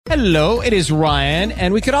Hello, it is Ryan,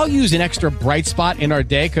 and we could all use an extra bright spot in our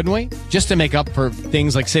day, couldn't we? Just to make up for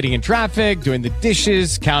things like sitting in traffic, doing the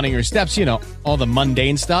dishes, counting your steps, you know, all the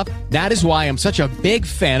mundane stuff. That is why I'm such a big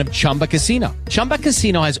fan of Chumba Casino. Chumba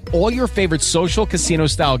Casino has all your favorite social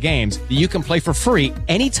casino-style games that you can play for free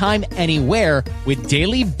anytime, anywhere with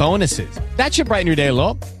daily bonuses. That should brighten your day a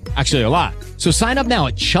little. Actually, a lot. So sign up now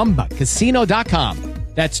at ChumbaCasino.com.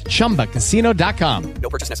 That's ChumbaCasino.com. No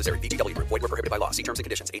purchase necessary. VGW Group. Void where prohibited by law. See terms and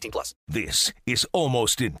conditions. 18+. This is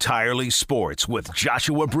Almost Entirely Sports with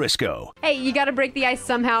Joshua Briscoe. Hey, you got to break the ice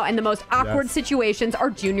somehow, and the most awkward situations are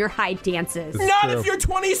junior high dances. Not if you're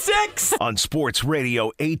 26! On Sports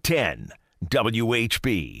Radio 810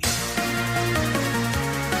 WHB.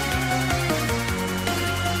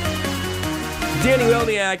 Danny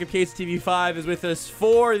Welniak of KCTV5 is with us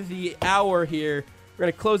for the hour here. We're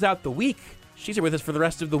going to close out the week. She's here with us for the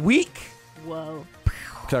rest of the week. Whoa.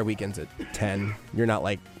 Because our weekend's at 10. You're not,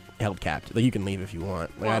 like, held capped. Like, you can leave if you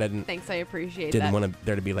want. Like, Well, thanks, I appreciate didn't that. want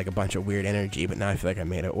there to be, like, a bunch of weird energy, but now I feel like I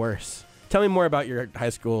made it worse. Tell me more about your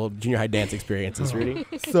high school, junior high dance experiences, Rudy.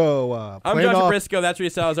 So, I'm Joshua Briscoe. That's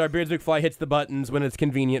Rudy Salazar. Beards McFly hits the buttons when it's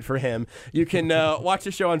convenient for him. You can watch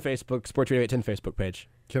the show on Facebook, Sports Radio 810 Facebook page.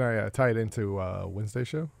 Can I tie it into Wednesday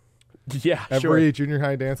show? Yeah, Every sure. junior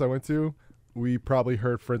high dance I went to, we probably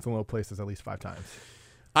heard Friends in Low Places at least 5 times.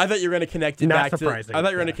 I thought you were going to connect it Not back surprising. to. I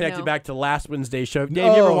thought you were going to connect No. it back to last Wednesday's show. Dave,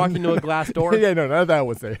 you ever walk into a glass door? Yeah, no, not that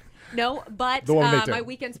Wednesday. No, but The one they my took.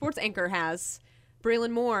 weekend sports anchor has.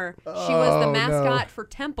 Braylon Moore. She was the Oh, mascot no. for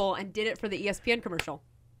Temple and did it for the ESPN commercial.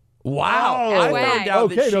 Wow! No I way. found out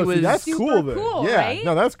that Okay, she no, was. see, that's super cool. Then. cool, yeah, right?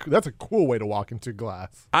 no, that's a cool way to walk into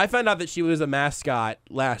glass. I found out that she was a mascot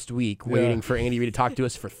last week, waiting for Andy Reid to talk to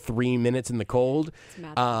us for 3 minutes in the cold,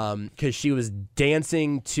 because she was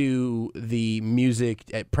dancing to the music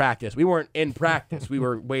at practice. We weren't in practice; we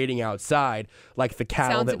were waiting outside, like the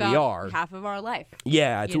cattle Sounds that about we are. half of our life.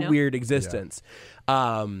 Yeah, it's you a know? weird existence.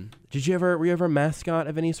 Were you ever a mascot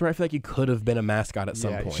of any sort? I feel like you could have been a mascot at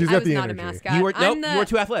some Yeah, point. she's I got was the not energy. a mascot. You were I'm you were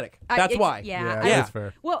too athletic. That's why. Yeah, Yeah, that's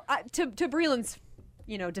fair. Well, to Breland's,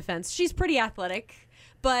 defense, she's pretty athletic,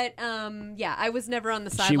 but yeah, I was never on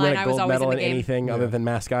the She sideline. won a I was gold always medal in in the game. anything other than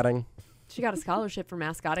mascotting. She got a scholarship for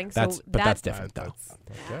mascotting, so That's different though.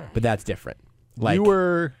 Okay. But that's different. Like you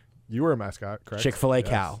were a mascot, correct? Chick-fil-A Yes.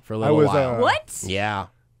 cow for a I little was, while. What? Yeah.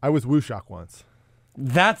 I was Woo Shock once.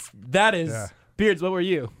 That is Yeah. Beards, what were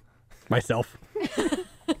you? Myself. I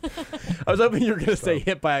was hoping you were gonna say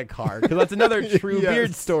hit by a car, because that's another true Yes.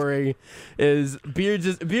 Beard story. Is Beards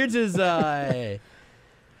is high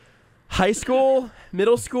school,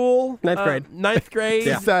 middle school, Ninth grade. Ninth grade.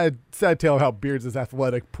 It's a sad tale of how Beards'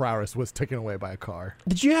 athletic prowess was taken away by a car.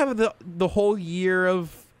 Did you have the whole year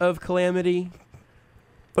of calamity?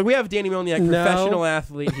 Like, we have Danny Melniak, No. professional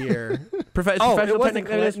athlete here. Oh, Professional it wasn't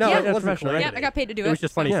technically. no, Yeah. it wasn't professional, right? Yeah, I got paid to do It was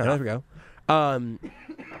just funny Yeah, stuff. there we go.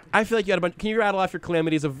 I feel like you had a bunch. Can you rattle off your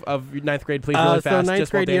calamities of your ninth grade, please, really So fast? ninth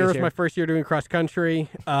just while grade year Danny's was here. my first year doing cross country.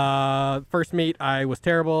 First meet, I was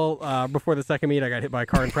terrible. Before the second meet, I got hit by a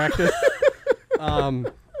car in practice.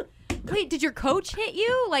 Wait, did your coach hit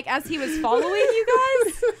you like as he was following you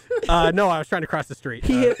guys? No, I was trying to cross the street.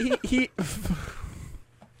 He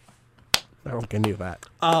I don't think I knew that.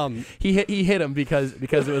 He hit him because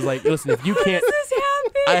it was like, listen, if you can't, This happened.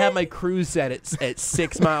 I have my cruise set at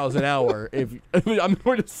 6 miles an hour. If I'm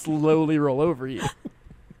going to slowly roll over you.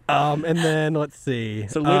 And then let's see.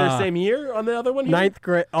 So later same year on the other one. Here? Ninth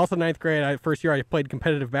grade. First year I played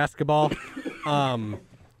competitive basketball.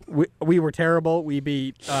 We were terrible. We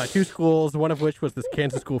beat 2 schools, one of which was this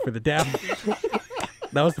Kansas School for the Deaf.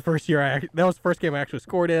 That was the first year. That was the first game I actually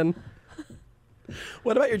scored in.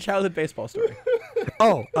 What about your childhood baseball story?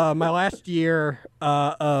 My last year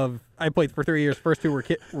I played for 3 years. First 2 were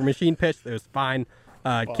machine pitch. It was fine.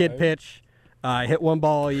 Kid pitch. I hit 1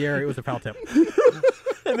 ball a year. It was a foul tip.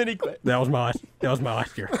 And then he quit. That was my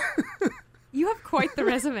last year. You have quite the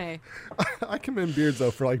resume. I commend Beards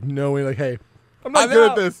though for like knowing like, hey, I'm not I'm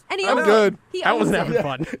good out. at this. And he I'm owns good. it. He I owns wasn't it. having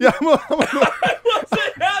fun. Yeah, I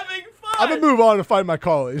wasn't having fun. I'm gonna move on and find my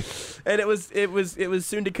college. And it was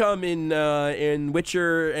soon to come in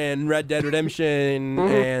Witcher and Red Dead Redemption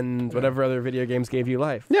and whatever other video games gave you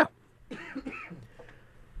life. Yeah.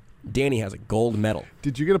 Danny has a gold medal.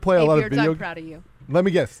 Did you get to play a Hey, lot Beards, of video? I'm proud of you. Let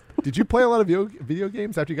me guess. Did you play a lot of video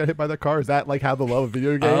games after you got hit by that car? Is that like how the love of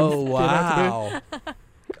video games? Oh came out to be?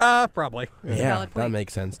 wow! Probably. Yeah, Valid that point.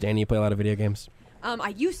 makes sense. Danny, you play a lot of video games. I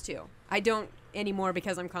used to. I don't anymore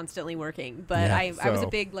because I'm constantly working. But Yeah, I was a so-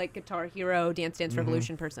 big like Guitar Hero, Dance Dance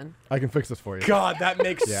Revolution person. I can fix this for you. God, that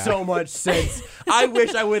makes Yeah. so much sense. I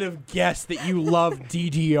wish I would have guessed that you love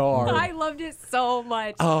DDR. I loved it so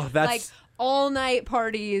much. Oh, that's like all-night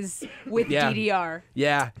parties with Yeah. DDR.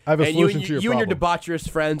 Yeah. I have a and solution you, to your you and your problem. debaucherous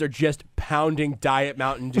friends are just pounding Diet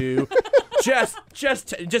Mountain Dew. just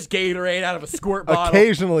Gatorade out of a squirt bottle.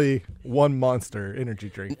 Occasionally, one Monster energy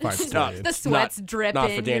drink finds its Not- way in. The sweat's not- dripping.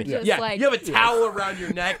 Not for Danny. You're just yeah, like, you have a towel around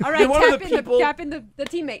your neck. all right, You're one of the people. tap in the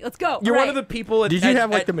teammate. Let's go. You're All one of right. the people. Did you have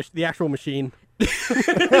like the actual machine?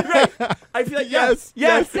 I feel like Yes,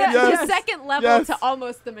 yes, The, yes. the second level yes. to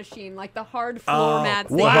almost the machine, like the hard floor mats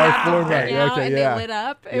that wow. you Hard have to floor bring mat, out okay, and yeah. they lit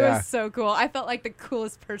up. It Yeah. was so cool. I felt like the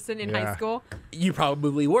coolest person in high Yeah. school. You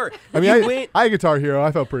probably were. I mean, you I went. had Guitar Hero.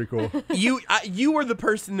 I felt pretty cool. You were the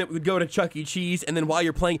person that would go to Chuck E. Cheese, and then while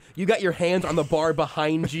you're playing, you got your hands on the bar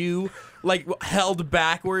behind you, like held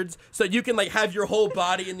backwards, so you can like have your whole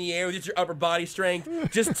body in the air with your upper body strength,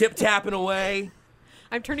 just tip tapping away.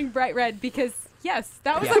 I'm turning bright red because yes,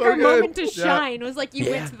 that was Yeah. like So our good. moment to Yeah. shine. It was like you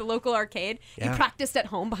Yeah. went to the local arcade, you Yeah. practiced at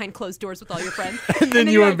home behind closed doors with all your friends, And then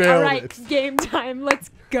you you're like, all unveiled right, it. game time, let's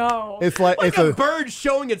go. It's like Like it's a a bird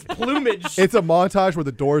showing its plumage. it's a montage where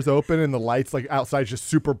the doors open and the lights like outside just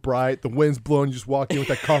super bright. The wind's blowing. You just walk in with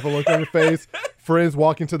that confident look on your face. Friends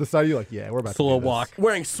walking to the side. You're like, yeah, we're about to Slow do this. walk.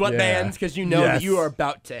 Wearing sweatbands because you know that Yes. you are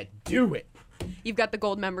about to do it. You've got the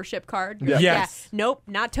gold membership card. Yeah. Yes. Yeah. Nope,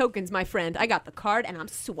 not tokens, my friend. I got the card and I'm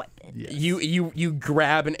swiping. Yes. You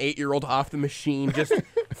grab an 8-year-old off the machine, just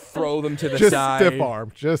throw them to the Just side, stiff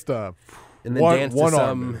arm. Just and then one, dance one to arm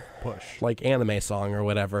some move. Push. like anime song or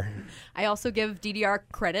whatever. I also give DDR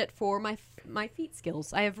credit for my feet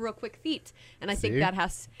skills. I have real quick feet, and I think See? that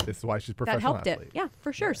has This is why she's a that professional helped athlete. it. Yeah,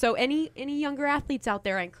 for sure. So any younger athletes out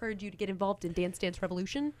there, I encourage you to get involved in Dance Dance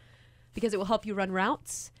Revolution because it will help you run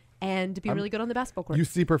routes and be really good on the basketball court. You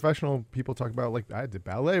see professional people talk about like I did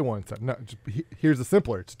ballet once. No, here's a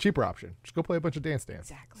simpler, it's a cheaper option. Just go play a bunch of Dance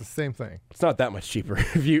Dance. Exactly. It's the same thing. It's not that much cheaper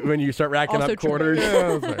when you start racking Also up true. quarters.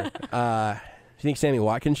 Yeah, that's fair. Do you think Sammy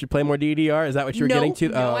Watkins should play more DDR? Is that what you were no, getting to?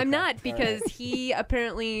 No, Oh, I'm okay. not because he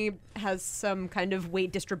apparently has some kind of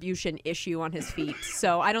weight distribution issue on his feet.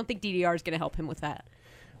 So I don't think DDR is going to help him with that.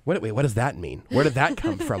 Wait, what does that mean? Where did that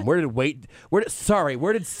come from? Where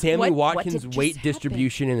did Sammy What Watkins' did just weight happen?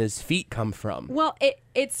 distribution in his feet come from? Well,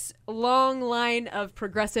 it's a long line of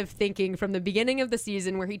progressive thinking from the beginning of the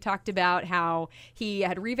season where he talked about how he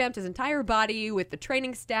had revamped his entire body with the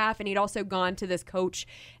training staff, and he'd also gone to this coach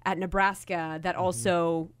at Nebraska that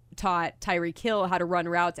also taught Tyreek Hill how to run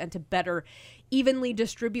routes and to better evenly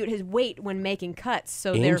distribute his weight when making cuts.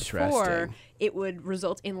 So therefore, Interesting. it would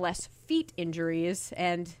result in less feet injuries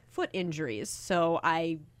and foot injuries. So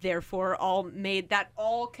I therefore all made that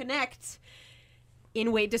all connect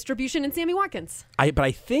in weight distribution in Sammy Watkins. But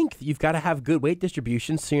I think you've got to have good weight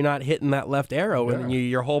distribution so you're not hitting that left arrow and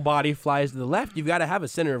your whole body flies to the left. You've got to have a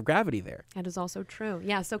center of gravity there. That is also true.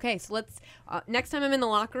 Yes. Okay. So let's next time I'm in the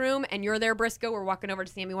locker room and you're there, Briscoe, we're walking over to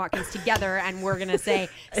Sammy Watkins together, and we're gonna say,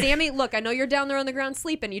 Sammy, look, I know you're down there on the ground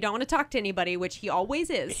sleeping. You don't want to talk to anybody, which he always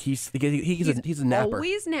is. He's a napper.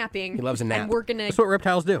 Always napping. He loves a nap. And we're gonna. That's what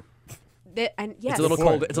reptiles do. And yes. It's a little Point.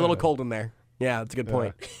 cold. It's a little cold in there. Yeah, that's a good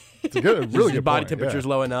point. It's a good, really Your good body point, temperature's yeah.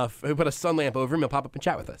 low enough. We put a sun lamp over him. He'll pop up and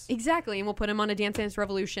chat with us. Exactly, and we'll put him on a Dance Dance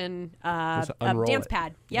Revolution Just unroll dance it.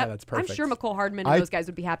 pad. Yeah, Yep. that's I'm perfect. sure McCole Hardman and I- those guys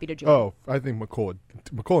would be happy to join. Oh, I think McCole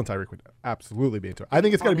and Tyreek would absolutely be into it. I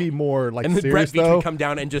think it's going to be more like And then Brett serious Veach though. would come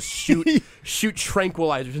down and just shoot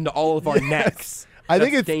tranquilizers into all of our necks. I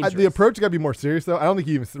think That's it's the dangerous. approach got to be more serious though. I don't think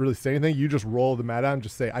you even really say anything. You just roll the mat out and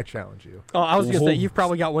just say, "I challenge you." Oh, I was gonna say you've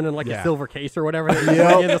probably got one in like Yeah. a silver case or whatever. That you Yep.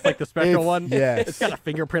 bring in. That's like the special It's- one. yes. It's got a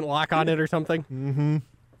fingerprint lock on it or something.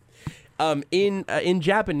 In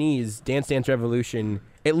Japanese, Dance Dance Revolution,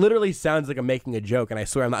 it literally sounds like I'm making a joke, and I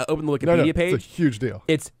swear I'm not. Open the Wikipedia No, page. it's a huge deal.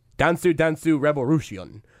 It's Dansu Dansu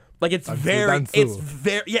Revolution. Like it's Dansu, very, dansu. it's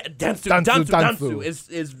very, yeah. Dansu Dansu, Dansu Dansu dansu.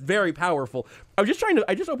 is very powerful. I just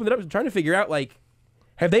opened it up and trying to figure out like,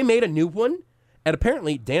 have they made a new one? And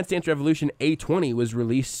apparently, Dance Dance Revolution A20 was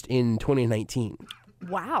released in 2019.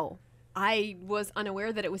 Wow. I was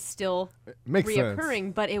unaware that it was still Makes sense.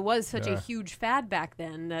 reoccurring, but it was such a Yeah. huge fad back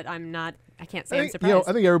then that I can't say I I'm think, surprised.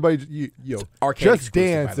 I think everybody, you know, arcade Just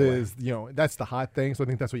exclusive, by Dance the way. is, that's the hot thing. So I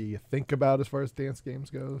think that's what you think about as far as dance games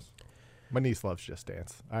goes. My niece loves Just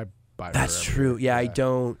Dance. I buy her That's every true. year. Yeah, I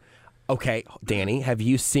don't. Okay, Danny, have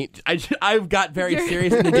you seen? I've got very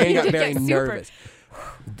serious and then Danny got You very get super. nervous.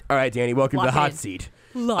 All right, Danny, welcome to the Lock hot in. seat.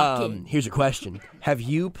 Lock in. Here's a question: have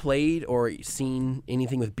you played or seen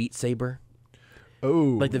anything with Beat Saber? Oh,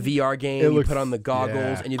 Like the VR game, It you looks- put on the goggles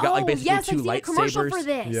yeah. and you've got like basically yes, two I've seen a commercial lightsabers. for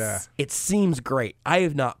this. Yeah. It seems great. I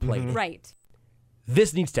have not played it. Right.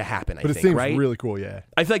 This needs to happen. I but it think, seems right? really cool. Yeah.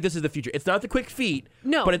 I feel like this is the future. It's not the quick feet.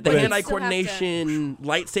 No, but the but you hand-eye still have to- coordination,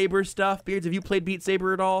 lightsaber stuff. Beards, have you played Beat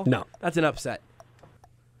Saber at all? No. That's an upset.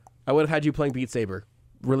 I would have had you playing Beat Saber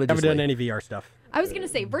religiously. Haven't done any VR stuff. I was going to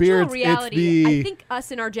say virtual Beards, it's reality. the- I think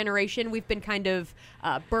us in our generation, we've been kind of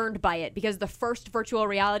burned by it because the first virtual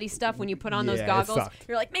reality stuff, when you put on those Yeah, it goggles, sucked.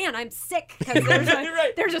 you're like, man, I'm sick because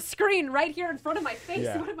there's a screen right here in front of my face.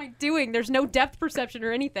 Yeah. What am I doing? There's no depth perception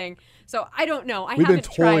or anything. So I don't know. We've been haven't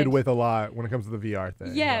toyed tried. with a lot when it comes to the VR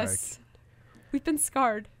thing. Yes, we've been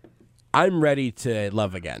scarred. I'm ready to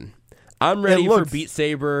love again. I'm ready looks- for Beat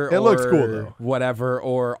Saber it or looks cool, though. whatever,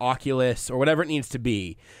 or Oculus or whatever it needs to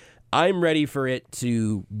be. I'm ready for it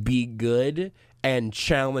to be good and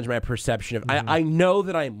challenge my perception of. I know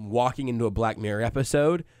that I'm walking into a Black Mirror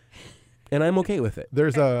episode, and I'm okay with it.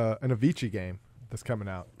 There's an Avicii game that's coming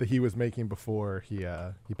out that he was making before he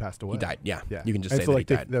passed away. He died. Yeah, Yeah. You can just And say so, that like,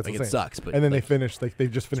 he they- died. that's Like, what it I'm saying. sucks, but And then like, they finished. Like they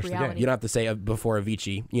just finished the reality. game. you don't have to say before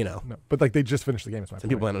Avicii. You know, No, but like they just finished the game. Is my some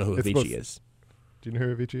people point. don't know who It's Avicii supposed- is. Do you know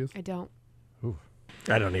who Avicii is? I don't.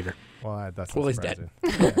 I don't either. Well, that's Well, not he's dead.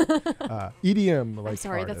 surprising. EDM. Like I'm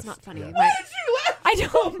sorry, artists. that's not funny. Yeah. I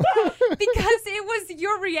don't because it was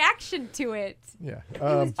your reaction to it. Yeah.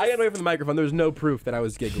 I got away from the microphone. There was no proof that I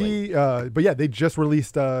was giggling. But yeah, they just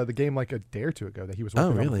released the game like a day or two ago that he was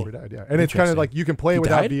working on really? before he died. Yeah, and it's kind of Interesting. like you can play He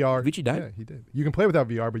without died? VR. Avicii died? Yeah, he did. You can play without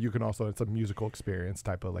VR, but you can also it's a musical experience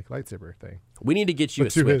type of like lightsaber thing. We need to get you a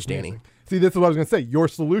But to his Switch, Danny. music. See, this is what I was gonna say. Your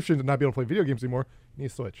solution to not be able to play video games anymore, you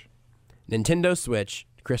need a Switch. Nintendo Switch.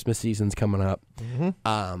 Christmas season's coming up.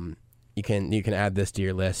 You can add this to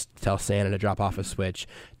your list. Tell Santa to drop off a Switch.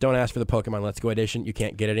 Don't ask for the Pokemon Let's Go edition. You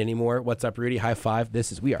can't get it anymore. What's up, Rudy? High five.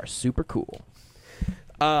 We are super cool.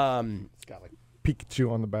 It's got like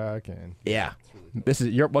Pikachu on the back and Yeah.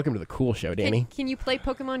 You're welcome to the cool show, Danny. Can you play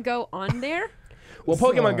Pokemon Go on there? Well,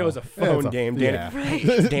 Pokemon Go is a yeah, phone it's a- game, Danny. yeah.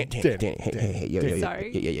 Right. Danny, hey, yo,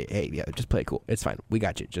 Sorry. yeah, just play it cool. It's fine. We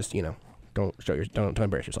got you. Just don't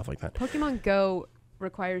embarrass yourself like that. Pokemon Go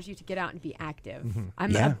requires you to get out and be active.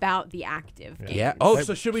 I'm Yeah. about the active. Yeah. games. Oh,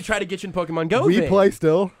 so should we try to get you in Pokemon Go? we then? play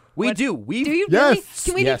still. We do. We Do you Yes. really?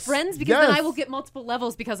 Can we Yes. be friends? Because then I Yes. will get multiple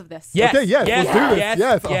levels because of this. Yes. Okay, yes, yes, let's do this. yes,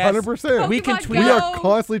 Yes, yes. 100%. We can Pokemon tweet. We Go. are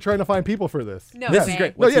constantly trying to find people for this. No This way. is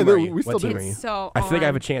great. No, What yeah, team are we you? still What do team it. are you? So I feel like I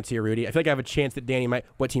have a on- chance here, Rudy. I feel like I have a chance that Danny might.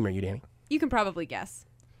 What team are you, Danny? You can probably guess.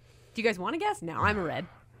 Do you guys want to guess? No, I'm a red.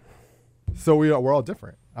 So we're all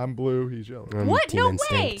different. I'm blue. He's yellow. What? Team No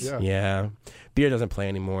Instinct. way. Yeah. Beer doesn't play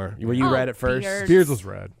anymore. Were you Oh, red at first? Beard. Spears was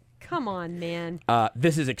red. Come on, man.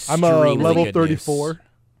 This is I'm extremely level good 34. news.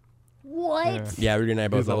 What? Yeah, Rudy and I are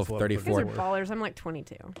both He's level also level You guys 34. are ballers. I'm like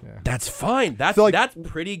 22. That's fine. That's So, like, that's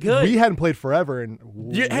pretty good. We hadn't played forever, and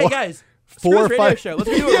Hey guys, 4 or radio 5 show. Let's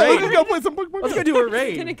go do a yeah, raid. let's go play some Pokemon. Let's go do a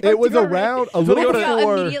raid. It was around a little go to- We'll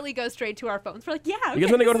before. immediately go straight to our phones. We're like, yeah. You guys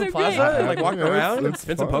want to go to the so plaza great. and like walk Yeah, around and it's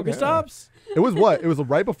spin some fun, yeah. Pokestops? It was what? It was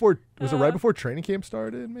right before. Was it right before training camp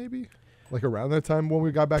started? Maybe, like around that time when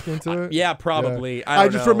we got back into it. Yeah, probably. Yeah. I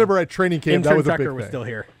don't just know. remember at training camp that Intern was a big Tucker was thing. still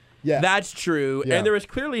here. Yeah, That's true. Yeah. And there was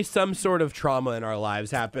clearly some sort of trauma in our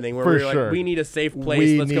lives happening where For we were sure. like, we need a safe place.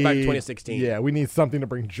 We Let's go back to need- 2016. Yeah, we need something to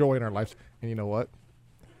bring joy in our lives. And you know what?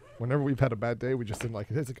 Whenever we've had a bad day, we just think like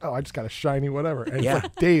it's like, oh, I just got a shiny whatever, and Yeah. it's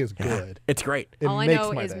like day is good. It's great. It All I makes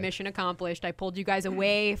know my is day. mission accomplished. I pulled you guys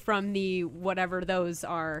away from the whatever those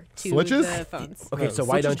are to Switches? the phones. Okay, No, so the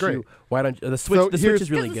why Switch is don't you? great. Why don't the Switch? So the Switch here's-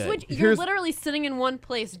 is really Because the good. Switch, you're Here's- literally sitting in one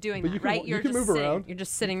place doing But that, you can right? wa- You're you can just move sitting. around. You're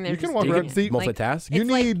just sitting there. You can just walk doing around. it. See, multitask? You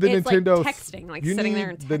It's like- need the it's like Nintendo. texting, like you sitting need there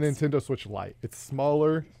and the texting. Nintendo Switch Lite. It's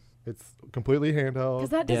smaller. It's completely handheld. Because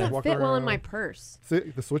that You doesn't walk fit well in around. my purse. See,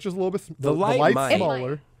 the Switch is a little bit. The Lite light's might. It smaller,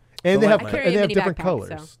 might. and The they have Lite might. I carry and they a have mini different backpack,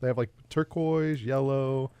 colors. so. They have like turquoise,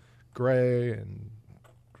 yellow, gray, and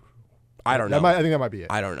I don't know. I think that might be it.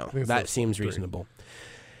 I don't know. think it's That those seems three. reasonable.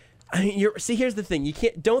 I mean, see, here's the thing. You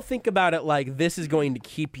don't think about it like this is going to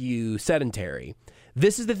keep you sedentary.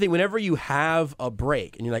 This is the thing. Whenever you have a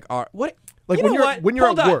break and you're like, what? Like You when know you're- what? when you're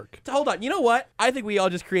Hold at on. work. Hold on. You know what? I think we all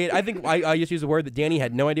just create. I think I just used a word that Danny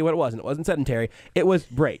had no idea what it was, and it wasn't sedentary. It was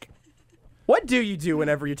break. What do you do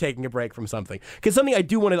whenever you're taking a break from something? Because something I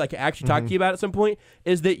do want to like actually talk to you about at some point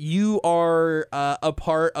is that you are a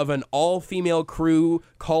part of an all-female crew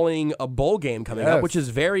calling a bowl game coming up, Yes. which is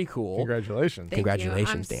very cool. Congratulations. Thank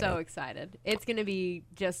Congratulations, you. I'm Dana. so excited. It's going to be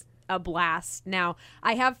just a blast. Now,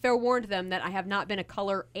 I have fair warned them that I have not been a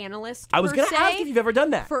color analyst. I was going to ask if you've ever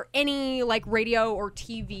done that. for any like radio or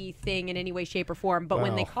TV thing in any way, shape, or form. But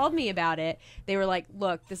when they Wow. called me about it, they were like,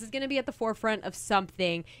 "Look, this is going to be at the forefront of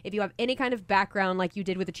something. If you have any kind of background, like you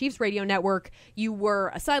did with the Chiefs radio network, you were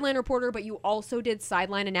a sideline reporter, but you also did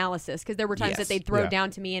sideline analysis because there were times Yes. that they'd throw Yeah.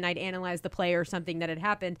 down to me and I'd analyze the play or something that had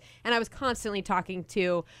happened, and I was constantly talking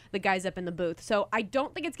to the guys up in the booth. So I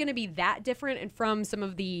don't think it's going to be that different, and from some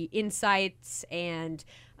of the insights and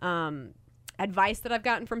advice that I've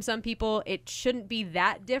gotten from some people, it shouldn't be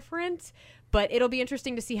that different. But it'll be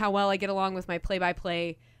interesting to see how well I get along with my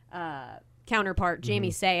play-by-play counterpart,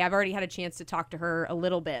 Jamie Say. I've already had a chance to talk to her a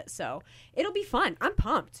little bit, so it'll be fun. I'm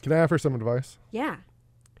pumped. Can I offer some advice? Yeah.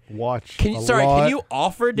 Watch. Can you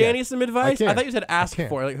offer Danny some advice? I I thought you said ask can.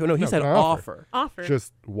 for. Like, no, he said can I offer? offer.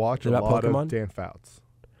 Just watch a Is that lot Pokemon? of Dan Fouts.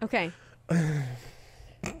 Okay.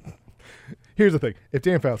 Here's the thing: if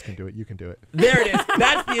Dan Fouts can do it, you can do it. There it is.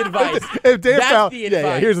 That's the advice. If Dan That's Fouts, the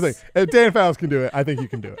advice. Here's the thing: if Dan Fouts can do it, I think you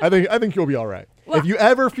can do it. I think you'll be all right. If you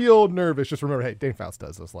ever feel nervous, just remember, hey, Dan Fouts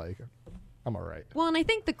does this. Like, I'm all right. Well, and I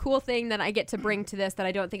think the cool thing that I get to bring to this that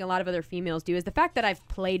I don't think a lot of other females do is the fact that I've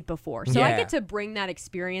played before. So I Yeah. get to bring that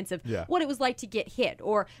experience of Yeah. what it was like to get hit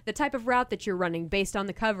or the type of route that you're running based on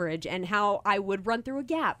the coverage and how I would run through a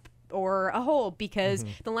gap or a hole because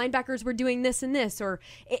the linebackers were doing this and this, or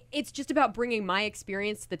it's just about bringing my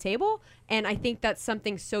experience to the table. And I think that's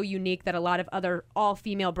something so unique that a lot of other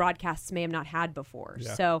all-female broadcasts may have not had before.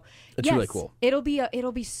 Yeah. So It's yes, really cool. It'll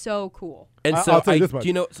be so cool. And I'll so, tell you this much. do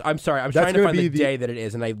you know? I'm sorry. I'm That's trying to gonna find the be day that it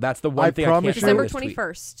is, and that's the one I thing I can't promise you- find in December this tweet.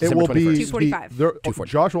 21st. It December will be 21st. 2:45.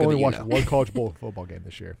 Josh will Good only that you watch know. one college bowl football game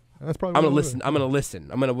this year. And that's probably I'm what gonna we'll listen. do. I'm gonna listen.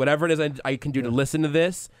 I'm gonna whatever it is I can do to listen to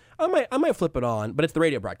this. I might flip it on, but it's the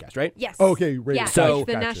radio broadcast, right? Yes. Okay, radio. Yeah, So- it's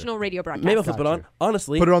the Gotcha. national radio broadcast. Maybe I'll flip it on. Gotcha.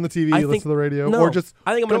 Honestly, Put it on the TV, I listen think- to the radio, no, or just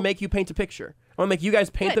I think I'm gonna go- make you paint a picture. I'm gonna make you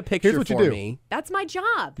guys paint Good. the picture Here's what you for do. me. That's my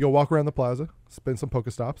job. You'll walk around the plaza, spin some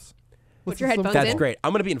Pokestops. Put your listen to some- headphones That's in. great.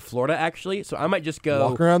 I'm gonna be in Florida actually, so I might just go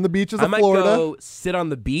Walk around the beaches I of might Florida. go sit on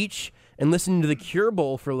the beach and listen to the Cure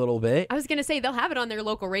Bowl for a little bit. I was going to say they'll have it on their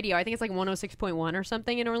local radio. I think it's like 106.1 or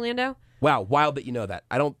something in Orlando. Wow, wild that you know that.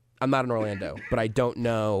 I'm not in Orlando, but I don't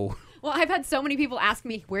know. Well, I've had so many people ask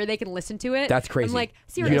me where they can listen to it. That's crazy. I'm like,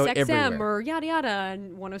 You Sirius know it XM everywhere. or yada yada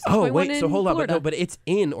and 106.1 Oh wait, so in hold on, Florida. but it's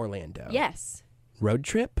in Orlando. Yes. Road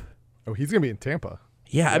trip? Oh, he's gonna be in Tampa.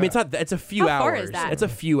 Yeah, I mean it's not. It's a few How far hours. is that? It's a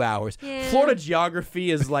few hours. Yeah. Florida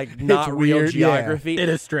geography is like not real weird, yeah. geography. It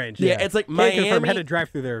is strange. Yeah, it's like Can't confirm. Miami. Had to drive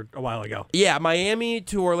through there a while ago. Yeah, Miami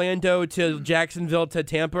to Orlando to Jacksonville to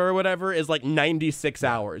Tampa or whatever is like 96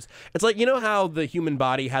 hours. It's like, you know how the human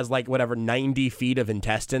body has like whatever 90 feet of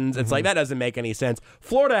intestines? It's like that doesn't make any sense.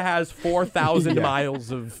 Florida has 4,000 Yeah.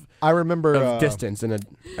 miles of I remember distance, and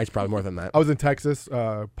it's probably more than that. I was in Texas,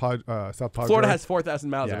 South Padre. Florida has 4,000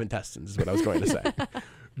 miles of Yeah. intestines, is what I was going to say.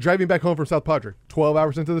 Driving back home from South Padre, 12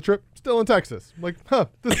 hours into the trip, still in Texas. I'm like,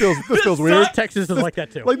 this feels weird. Texas is like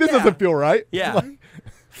that too. Like this doesn't feel right. Yeah. Like,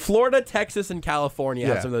 Florida, Texas, and California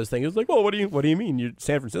have Yeah. some of those things. It's like, well, what do you mean? You're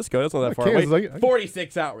San Francisco. That's not that far Kansas, away. like-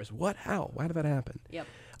 46 hours. What? How? Why did that happen? Yep.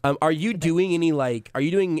 Are you doing any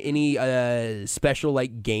special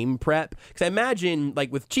like game prep? Because I imagine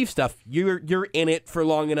like with Chief stuff, you're in it for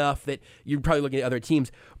long enough that you're probably looking at other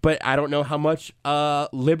teams. But I don't know how much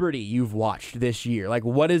Liberty you've watched this year. Like,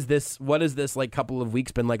 what is this like couple of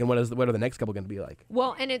weeks been like, and what are the next couple going to be like?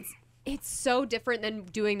 Well, and it's so different than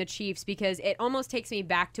doing the Chiefs because it almost takes me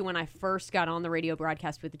back to when I first got on the radio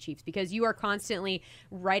broadcast with the Chiefs because you are constantly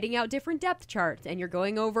writing out different depth charts and you're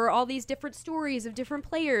going over all these different stories of different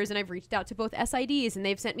players. And I've reached out to both SIDs and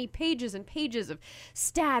they've sent me pages and pages of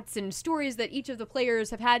stats and stories that each of the players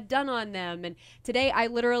have had done on them. And today I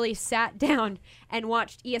literally sat down and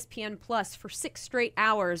watched ESPN Plus for 6 straight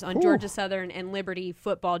hours on Georgia Southern and Liberty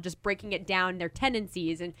football, just breaking it down, their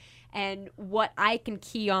tendencies and what I can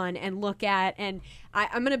key on and look at. And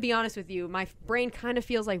I'm going to be honest with you, my brain kind of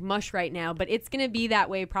feels like mush right now, but it's going to be that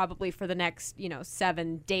way probably for the next,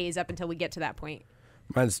 7 days up until we get to that point.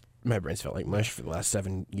 My brain's felt like mush for the last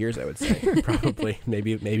 7 years, I would say. Probably,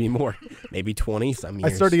 maybe more, maybe 20 some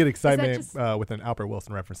years. I started to get excitement just- with an Albert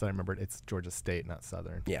Wilson reference. I remembered it's Georgia State, not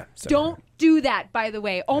Southern. Yeah. So. Don't do that, by the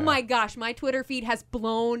way. Oh my gosh, my Twitter feed has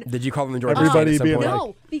blown. Did you call them the Georgia Everybody State at some being point? like-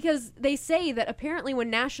 No, because they say that apparently when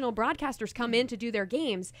national broadcasters come in to do their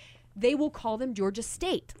games, they will call them Georgia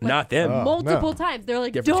State. Like, Not them. Oh. multiple no. times. They're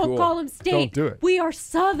like, Different don't school. call them State. Don't do it. We are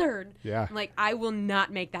Southern. Yeah. I'm like, I will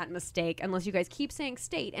not make that mistake unless you guys keep saying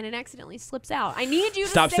State and it accidentally slips out. I need you to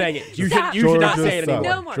Stop say, saying it. You Stop. should not Georgia say it Southern.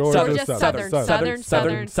 anymore. No more. Georgia Southern. Southern. Southern. Southern.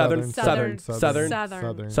 Southern. Southern.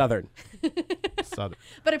 Southern. Southern. Southern.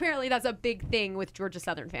 But apparently that's a big thing with Georgia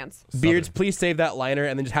Southern fans. Beards, please save that liner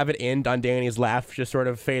and then just have it end on Danny's laugh, just sort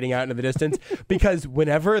of fading out into the distance. Because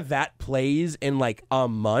whenever that plays in like a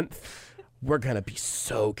month, we're gonna be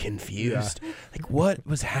so confused. Like, what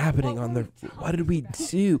was happening on the? What did we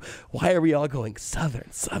do? Why are we all going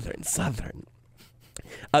Southern, Southern, Southern?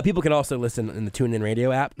 People can also listen in the TuneIn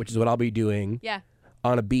Radio app, which is what I'll be doing Yeah.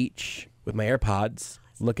 on a beach with my AirPods,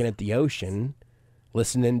 looking at the ocean,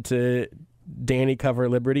 listening to Danny cover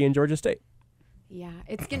Liberty and Georgia State. Yeah.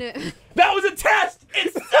 It's going to. That was a test!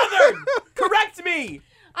 It's Southern! Southern. Correct me.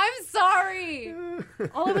 I'm sorry.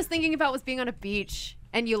 All I was thinking about was being on a beach,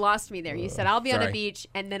 and you lost me there. You said, I'll be on a sorry. beach,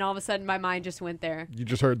 and then all of a sudden my mind just went there. You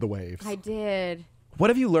just heard the waves. I did. What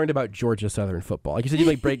have you learned about Georgia Southern football? Like you said, you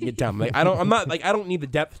like breaking it down. Like I don't need the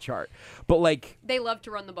depth chart, but like They love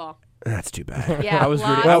to run the ball. that's too bad. Yeah, I was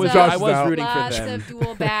lots rooting. I was, of- I was rooting for Lots them. of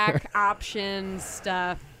dual back option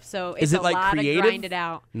stuff. So it's Is it a like lot creative? of grind it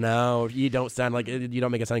out. No, you don't sound like you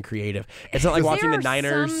don't make it sound creative. It's not like watching There the are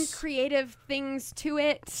Niners. some creative things to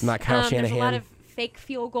it. It's not Kyle There's a lot Shanahan. of fake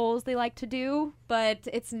field goals they like to do, but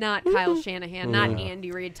it's not Kyle Shanahan, not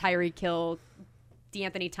Andy Reid, Tyreek Hill,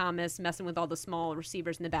 DeAnthony Thomas messing with all the small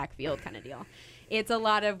receivers in the backfield kind of deal. It's a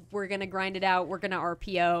lot of we're going to grind it out. We're going to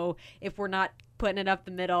RPO. If we're not putting it up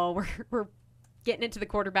the middle, we're getting it to the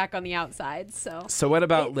quarterback on the outside. So what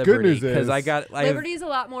about Good Liberty? news Because is- Liberty's a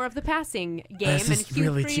lot more of the passing game, This and is Hugh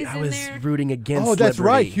really Freeze I in was there. rooting against. Oh, that's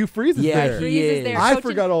Liberty. right. Hugh Freeze is Yeah, there. he Freeze is. is there. I coaching-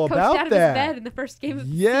 forgot all coached about out of that. his bed in the first game of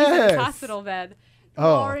the Yes. season, hospital bed.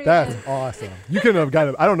 Oh, Glorious. that's awesome. You couldn't have got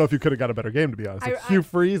it. I don't know if you could have got a better game, to be honest. Like, Hugh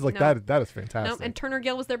Freeze, like no. that is fantastic. No, and Turner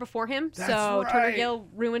Gill was there before him, That's so Turner right. Gill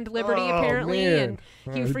ruined Liberty Oh, apparently, man. and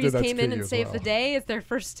Oh, Hugh he Freeze did that came to in you and as saved well. the day. It's their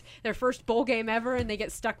first bowl game ever, and they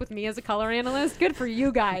get stuck with me as a color analyst. Good for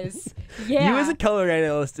you guys. Yeah. You as a color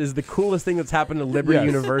analyst is the coolest thing that's happened to Liberty Yes.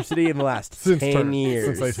 University in the last since 10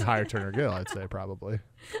 years. Since they hired Turner Gill, I'd say probably.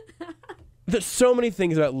 There's so many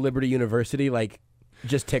things about Liberty University like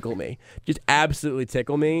just tickle me. Just absolutely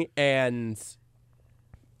tickle me, and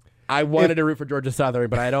I wanted to root for Georgia Southern,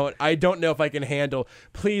 but I don't know if I can handle.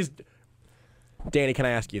 Please, Danny, can I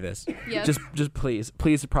ask you this? Yes. Just please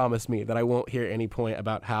promise me that I won't hear any point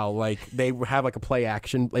about how like they have like a play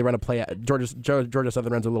action. They run a play. Georgia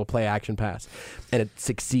Southern runs a little play action pass, and it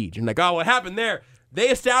succeeds. And like, oh, what happened there? They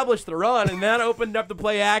established the run, and that opened up the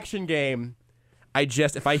play action game.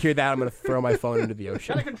 If I hear that, I'm gonna throw my phone into the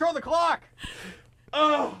ocean. Gotta control the clock.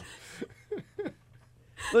 Oh.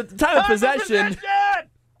 The time of possession.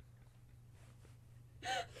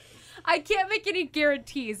 I can't make any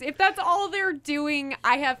guarantees. If that's all they're doing,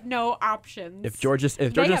 I have no options. If Georgia they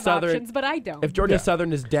have Southern, options, but I don't. if Georgia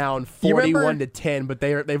Southern is down You remember- 41-10, but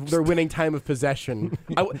they're winning time of possession,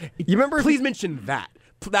 You remember? please mention that.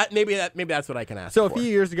 Maybe that's what I can ask. So a for. few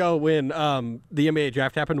years ago, when the NBA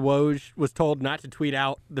draft happened, Woj was told not to tweet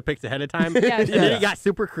out the picks ahead of time, Yes. and then he got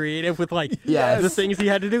super creative with like Yes. the things he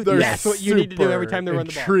had to do. They're That's what you need to do every time they run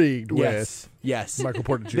the ball. Intrigued Yes. with Michael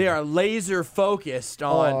Porter Jr. They are laser focused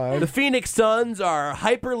on the Phoenix Suns are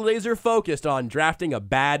hyper laser focused on drafting a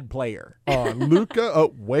bad player. Luca.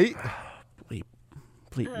 Oh, wait.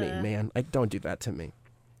 Bleep me, man. Don't do that to me.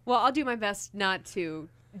 Well, I'll do my best not to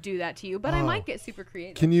do that to you, but I might get super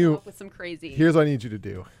creative. Can you- come up with some crazy? Here's what I need you to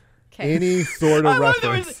do. 'Kay. Any sort of I love that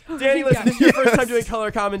reference. Danny, listen, this is your first time doing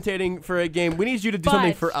color commentating for a game. We need you to do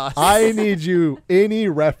something But- for us. I need you any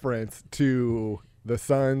reference to the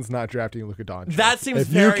Suns not drafting Luka Doncic. That seems if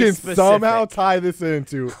very you can specific. somehow tie this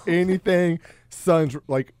into anything Suns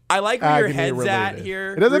like. I like where your agony head's at related.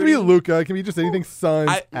 here. It doesn't have to be Rudy. Luca. It can be just anything Suns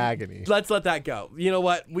I- agony. Let's let that go. You know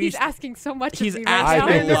what? He's asking so much he's of me asking right now.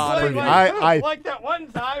 I think a this lot is of pretty. you. I like that one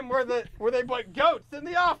time where they put goats in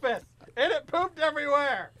the office and it pooped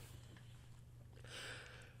everywhere.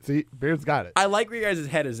 see. Beard's got it. I like where your guys'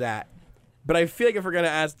 head is at, but I feel like if we're gonna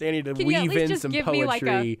ask Danny to Can you at weave least in just some give poetry,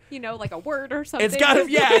 me like a word or something? it's gotta.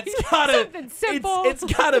 Yeah, it's gotta. Something simple. It's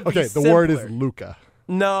gotta be. Okay, the word is simpler. Luca.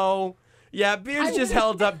 No. Yeah, Beers just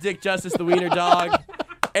held up Dick Justice, the wiener dog,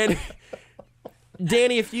 and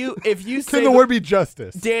Danny, if you say Can the word be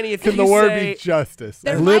justice? Danny, if Can you the word say be justice?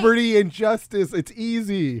 There Liberty and justice. It's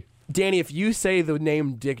easy. Danny, if you say the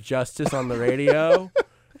name Dick Justice on the radio,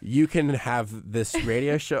 you can have this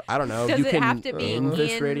radio show. I don't know. Does you it can have to be end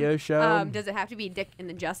this in, radio show. Does it have to be Dick and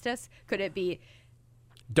the Justice? Could it be?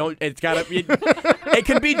 Don't. It's gotta be. It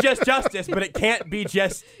can be just Justice, but it can't be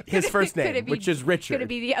just his first could name, it be- which is Richard. Could it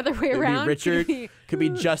be the other way Could it be around? Richard? Could it be Could be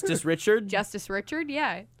Justice Richard. Justice Richard?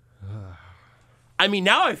 Yeah. I mean,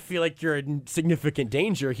 now I feel like you're in significant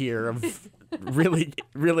danger here of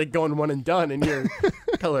really going one and done in your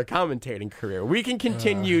color commentating career. We can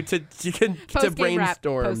continue to Post game rap.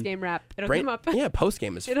 brainstorm. Post game rap. It'll Brain- come up. Yeah, post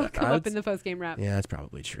game is. It'll fun. come up in the post game rap. Yeah, that's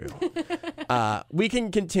probably true. We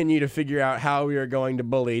can continue to figure out how we are going to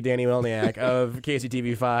bully Danny Melniak of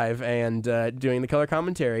KCTV5 and doing the color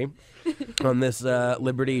commentary on this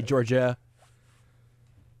Liberty, Georgia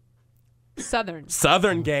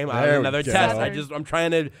Southern game. There we Another go. test.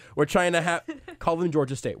 We're trying to call them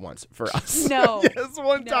Georgia State once for us. No. Yes,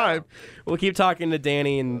 one time. We'll keep talking to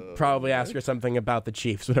Danny and probably ask her something about the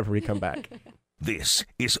Chiefs whenever we come back. This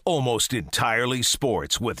is Almost Entirely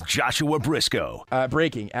Sports with Joshua Briscoe.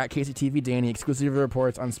 Breaking at KCTV Danny, exclusive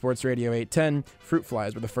reports on Sports Radio 810. Fruit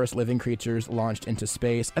flies were the first living creatures launched into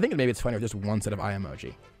space. I think maybe it's funny with just one set of eye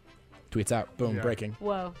emoji. Tweets out. Boom, breaking.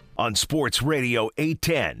 Whoa. On Sports Radio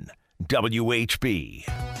 810, WHB.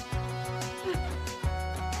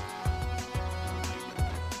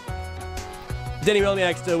 Danny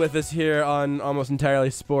Melniak still with us here on Almost Entirely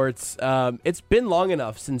Sports. It's been long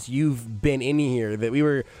enough since you've been in here that we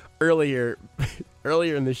were earlier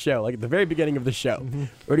in the show, like at the very beginning of the show,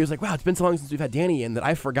 where he was like, wow, it's been so long since we've had Danny in that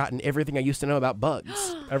I've forgotten everything I used to know about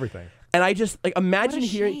bugs. Everything. And I just like imagine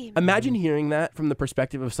shame. hearing that from the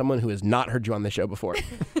perspective of someone who has not heard you on the show before.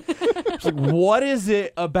 It's like, what is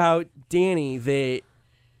it about Danny that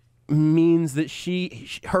means that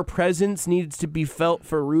her presence needs to be felt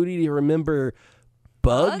for Rudy to remember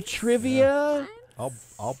bug trivia?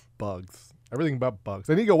 All bugs. Everything about bugs.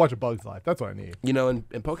 I need to go watch a Bug's Life. That's what I need. You know, in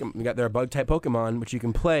Pokemon, we got their bug type Pokemon, which you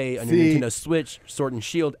can play on your Nintendo Switch. Sword and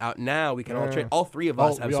Shield out now. We can all trade. All three of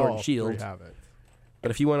us have Sword and Shield. We have it.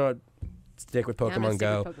 But if you want to stick with I'm gonna Pokemon stick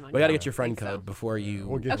Go, with Pokemon we got to Go. get your friend I think so. code before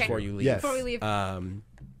you get before you leave. Yes. Before we leave, Are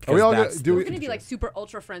we all gonna do we're it? going to be like super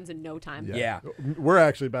ultra friends in no time. Yeah. We're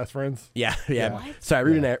actually best friends. Yeah. What? Sorry,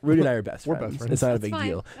 Rudy and I are best We're friends. best friends. It's not a That's big fine.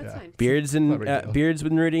 deal. That's Yeah. fine. Beards Not a big deal. Beards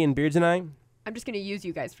with Rudy and Beards and I, I'm just going to use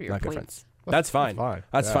you guys for your not good points. friends. That's fine.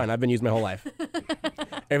 That's Yeah. fine. I've been used my whole life.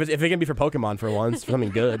 if it can be for Pokemon for once, for something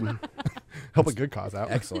good. Help a good cause out.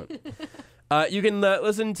 Excellent. You can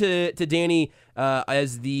listen to Danny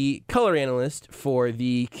as the color analyst for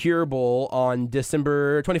the Cure Bowl on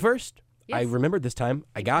December 21st. Yes. I remembered this time.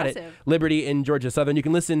 I got it. Impressive. Liberty in Georgia Southern. You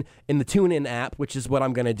can listen in the TuneIn app, which is what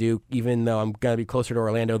I'm going to do, even though I'm going to be closer to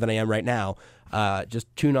Orlando than I am right now. Just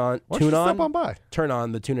turn on Step on by. turn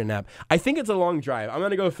on the TuneIn app. I think it's a long drive. I'm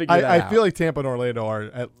going to go figure that out. I feel like Tampa and Orlando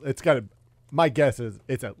are. It's got to. My guess is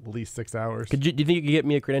it's at least 6 hours. Do you think you could get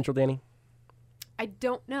me a credential, Danny? I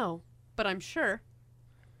don't know, but I'm sure.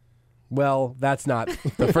 Well, that's not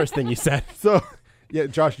the first thing you said. So, yeah,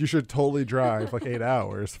 Josh, you should totally drive like 8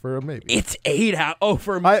 hours for a maybe. It's 8 hours. Oh,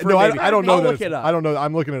 for I don't know. I'll that look it's- it up. I don't know.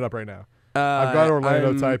 I'm looking it up right now. I've got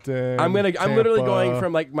Orlando typed in. I'm literally Tampa. going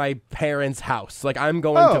from like my parents' house. Like I'm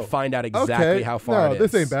going to find out exactly okay. how far No, it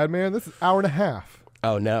is. this ain't bad, man. This is hour and a half.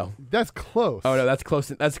 Oh no. That's close. Oh no, that's close.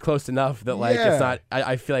 That's close enough that like Yeah. it's not.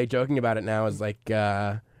 I feel like joking about it now is like.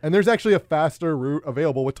 And there's actually a faster route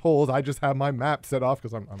available with tolls. I just have my map set off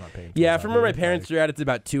because I'm not paying. Yeah, tolls from out where my here. parents are at, it's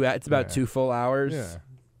about 2. It's about Yeah. 2 full hours. Yeah.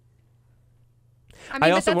 I mean, I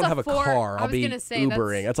but also that's won't have a car. I I'll was be gonna say,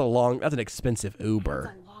 Ubering. That's an expensive Uber.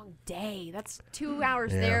 That's a long day. That's 2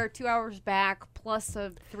 hours Yeah. there, 2 hours back, plus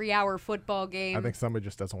a 3-hour football game. I think somebody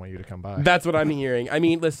just doesn't want you to come by. That's what I'm hearing. I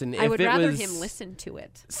mean, listen, I if would it rather was, him listen to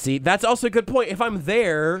it. See, that's also a good point. If I'm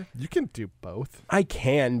there, You can do both. I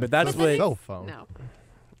can, but that's But then what Cell phone. No,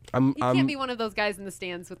 I'm. you can't be one of those guys in the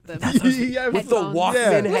stands with the Yeah, with the headphones.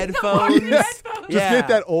 Walkman Yeah. headphones. Yes. Yeah. Just get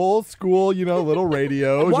that old school, little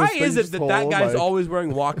radio. Why just is things it that that hold, guy's like- always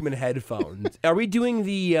wearing Walkman headphones? Are we doing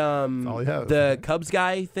the all he has. the Cubs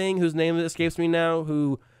guy thing, whose name escapes me now?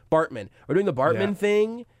 Who Bartman? We're doing the Bartman Yeah.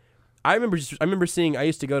 thing. I remember seeing. I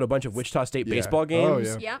used to go to a bunch of Wichita State Yeah. baseball Oh, games.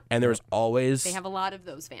 yeah. Yeah, And there was always they have a lot of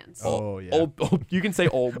those fans. Oh, yeah. old. You can say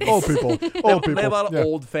old. Old people. Old people. They have a lot of Yeah.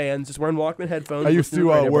 old fans just wearing Walkman headphones. I used listening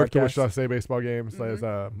to radio work the broadcasts. Wichita State baseball games as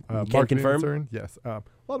Can marketing confirm? intern. Yes, a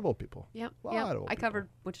lot of old people. Yep, Lot yep. of old I people. covered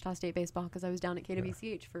Wichita State baseball because I was down at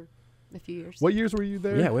KWCH for a few years. What years were you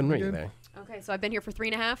there? Yeah, when were you again? there? Okay, so I've been here for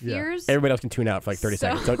 3.5 Yeah. years. Everybody else can tune out for like 30 So-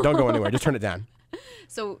 seconds. Don't go anywhere. Just turn it down.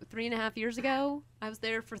 So 3.5 years ago, I was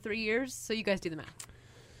there for 3 years. So you guys do the math.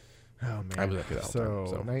 Oh man. I was up here the whole so,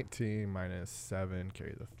 time, so. 19 minus 7,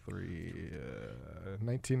 carry the 3.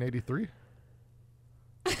 1983.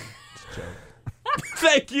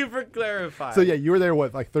 Thank you for clarifying. So yeah, you were there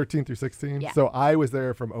like 13 through 16. Yeah. So I was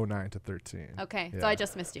there from 09 to 13. Okay, so Yeah. I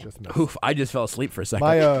just missed you. Just missed. Oof, I just fell asleep for a second.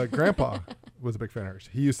 My grandpa was a big fan of hers.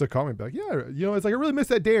 He used to call me and be like, yeah, it's like I really miss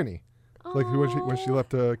that Danny. Like when she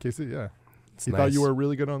left KC, yeah. He thought nice. you were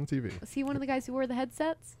really good on TV. Was he one of the guys who wore the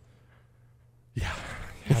headsets? Yeah.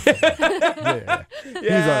 Yeah. He's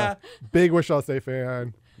a big Wichita State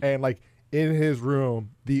fan, and like in his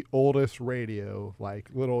room, the oldest radio, like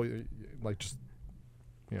little, like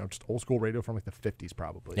just old school radio from like the 50s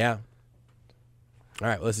probably. Yeah. All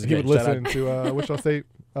right, well, this is He good. would Shout out- listen to Wichita State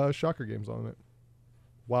Shocker games on it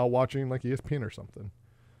while watching like ESPN or something.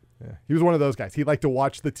 Yeah, he was one of those guys. He liked to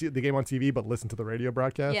watch the game on TV but listen to the radio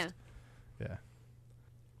broadcast. Yeah. Yeah.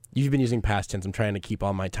 You've been using past tense. I'm trying to keep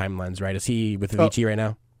all my timelines right. Is he with Avicii right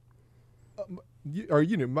now?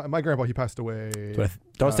 You knew my grandpa. He passed away.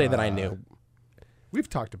 Don't say that I knew. We've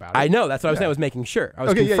talked about it. I know. That's what I was saying. I was making sure. I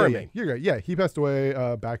was Okay, confirming. You're good. Yeah, he passed away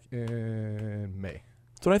back in May.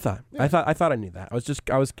 That's what I thought. I thought I knew that.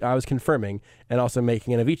 I was confirming and also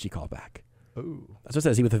making an Avicii callback. Ooh. That's what it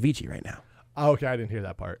says. He with Avicii right now. Oh, okay, I didn't hear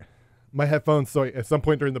that part. My headphones. So at some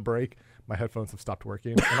point during the break, my headphones have stopped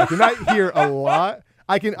working. And I cannot hear a lot.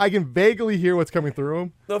 I can vaguely hear what's coming through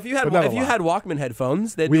them. So if you had But not a had Walkman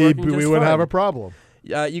headphones, they'd We be working just wouldn't fine. have a problem.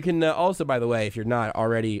 You can also, by the way, if you're not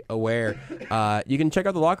already aware, you can check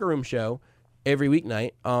out the Locker Room Show every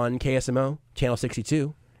weeknight on KSMO Channel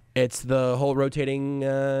 62. It's the whole rotating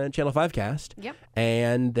Channel 5 cast. Yep.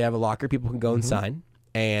 And they have a locker people can go and sign.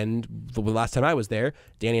 And the last time I was there,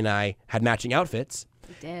 Danny and I had matching outfits.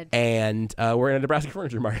 We did. And we're in a Nebraska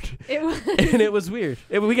Furniture Mart. It was. And it was weird.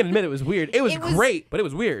 We can admit it was weird. It was great, but it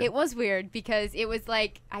was weird. It was weird because it was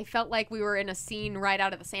like I felt like we were in a scene right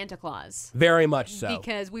out of the Santa Claus. Very much so.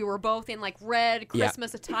 Because we were both in like red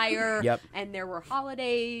Christmas attire, Yep. and there were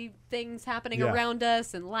holiday things happening Yeah. around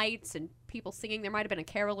us, and lights and people singing. There might have been a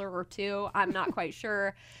caroler or two. I'm not quite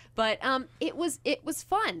sure, but it was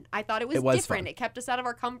fun. I thought it was different. fun. It kept us out of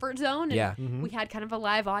our comfort zone, and Yeah. we had kind of a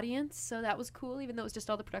live audience, so that was cool. Even though it was just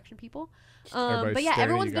all the production people. Everybody's But yeah, staring at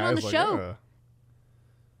everyone's you been on the guys show. like,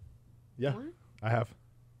 yeah, What? I have.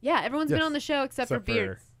 Yeah, everyone's been Yes. on the show except for Except for-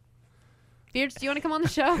 Beards. Beards, do you want to come on the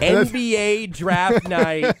show? NBA draft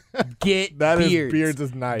night. Get That is Beards.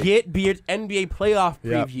 Beards' night. Get Beards. NBA playoff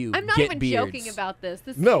Yep. preview. I'm not Get even Beards. joking about this.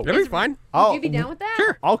 This No. It'll be fine. I'll- you be down with that?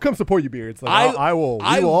 Sure. I'll come support you, Beards. Like, I- I will.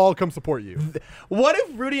 I- We will all come support you. What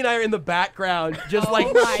if Rudy and I are in the background, just Oh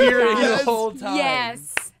like my cheering gosh. the whole time?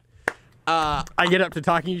 Yes. Uh, I get up to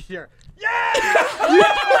talking, you share.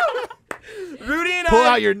 Rudy and Pull I.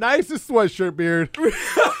 out your nicest sweatshirt, Beard.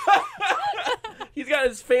 He's got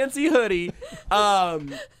his fancy hoodie.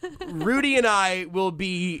 Rudy and I will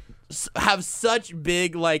have such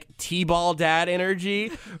big like T-ball dad energy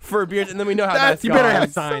for Beards, and then we know how that's You better gone.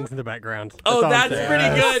 have signs in the background. Oh, all I'm that's saying.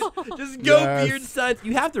 pretty good. Just go Yes. Beard Sons.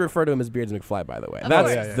 You have to refer to him as Beards McFly, by the way.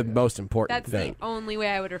 That's course. the most important That's thing. the only way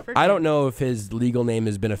I would refer to I him. don't know if his legal name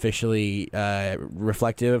has been officially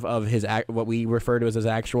reflective of his what we refer to as his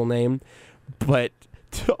actual name, but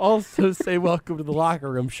to also say welcome to the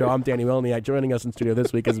Locker Room Show. I'm Danny Melniak. Joining us in studio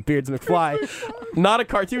this week is Beards McFly, not a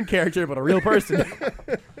cartoon character, but a real person.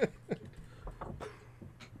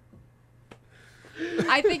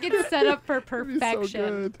 I think it's set up for So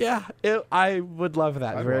perfection. good. Yeah, I would love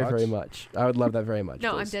that I'd very, watch. very much. I would love that very much.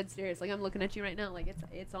 No, I'm please. dead serious. Like I'm looking at you right now. Like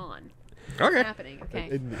it's on. Okay. It's happening.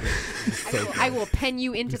 Okay. It's so I will pen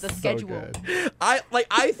you into the so schedule. good.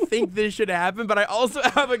 I think this should happen, but I also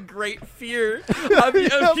have a great fear of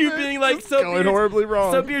you being like so Going Beards, horribly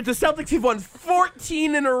wrong. So Beards, the Celtics have won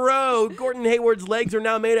 14 in a row. Gordon Hayward's legs are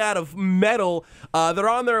now made out of metal. They're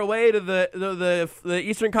on their way to the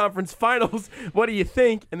Eastern Conference Finals. What do you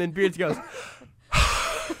think? And then Beards goes,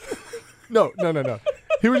 No.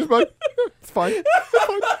 He was just like, it's fine. It's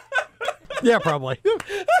fine. Yeah, probably.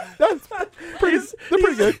 That's pretty. They're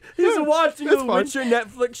pretty good. He's Yeah, watching that's the fine. Witcher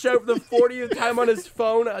Netflix show for the 40th time on his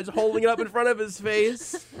phone, just holding it up in front of his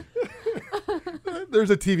face. There's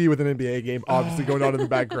a TV with an NBA game obviously going on in the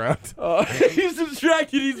background. He's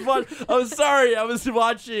distracted. I'm sorry. I was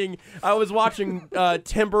watching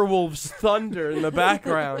Timberwolves Thunder in the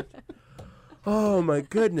background. Oh my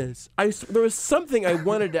goodness! There was something I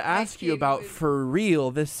wanted to ask you about for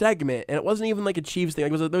real this segment, and it wasn't even like a Chiefs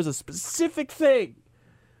thing. There's a specific thing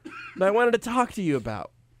that I wanted to talk to you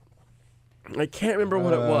about. I can't remember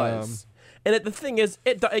what it was. And the thing is,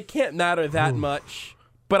 it can't matter that much.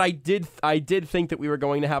 But I did think that we were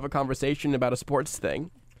going to have a conversation about a sports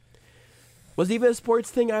thing. Was it even a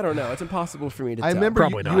sports thing? I don't know. It's impossible for me to tell. I remember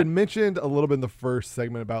Probably you not. had mentioned a little bit in the first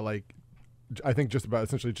segment about like, I think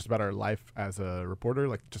essentially just about our life as a reporter,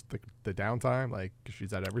 like just the downtime, like 'cause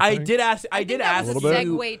she's at everything. I did ask. I think did that ask was a little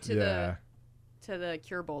a bit. segue to Yeah. the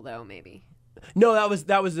Cure Bowl though, maybe. No, that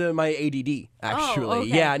was my ADD actually. Oh, okay.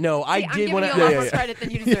 Yeah, no, See, I I'm did giving want you a to. lot more credit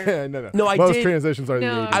than you deserve. Yeah, no. No, I Most did- transitions are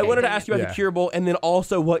No, the I okay. wanted to ask you about Yeah. the Cure Bowl, and then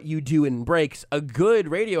also what you do in breaks. A good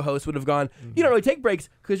radio host would have gone, "You don't really take breaks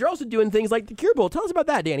because you're also doing things like the Cure Bowl." Tell us about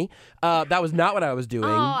that, Danny. That was not what I was doing.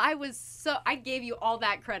 I gave you all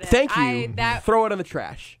that credit. Thank you. That Throw it in the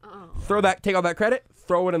trash. Take all that credit.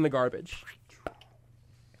 Throw it in the garbage.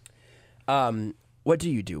 What do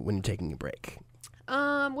you do when you're taking a break?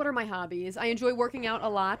 what are my hobbies? I enjoy working out a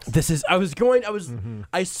lot. I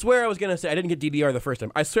swear I was gonna say, I didn't get DDR the first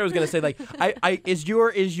time. I swear I was gonna say, like, is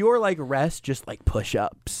your like rest just like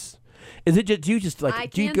push-ups? Is it just, do you just like, I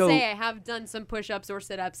do you can go? say I have done some push-ups or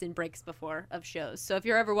sit-ups in breaks before of shows. So if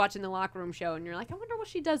you're ever watching the Locker Room Show and you're like, I wonder what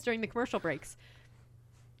she does during the commercial breaks.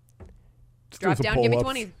 Drop some down, give me pull-ups.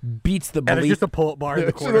 20. Beats the And there's bleep. just a pull-up bar in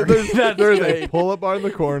the So corner. there's a pull-up bar in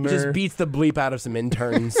the corner. Just beats the bleep out of some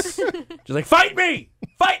interns. Just like, fight me!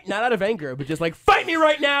 Fight! Not out of anger, but just like, fight me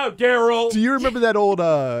right now, Daryl! Do you remember that old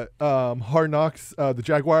Hard Knocks, the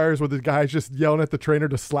Jaguars, where the guy's just yelling at the trainer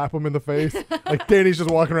to slap him in the face? Like Danny's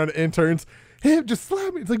just walking around to interns. Hey, just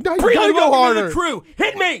slap me. It's like, no, you gotta go harder. The crew.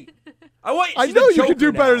 Hit me! I She's know a you can Joker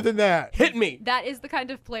do better now. than that. Hit me! That is the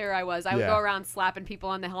kind of player I was. I would Yeah. go around slapping people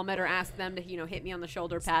on the helmet or ask them to, hit me on the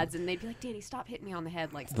shoulder pads, and they'd be like, "Danny, stop hitting me on the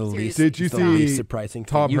head." Like, The least, seriously. Did you it's the least see surprising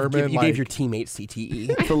Tom thing. Herman, You like- gave your teammates CTE.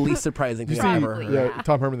 It's the least surprising thing You I've see, ever heard. Yeah.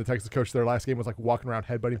 Tom Herman, the Texas coach, their last game was like walking around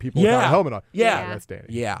headbutting people Yeah. without a helmet on. Yeah. That's Danny.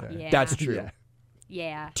 Yeah. Yeah. That's true. Yeah.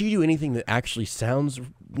 Yeah. Do you do anything that actually sounds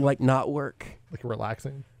like not work? Like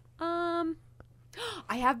relaxing.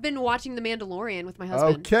 I have been watching The Mandalorian with my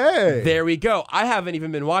husband. Okay. There we go. I haven't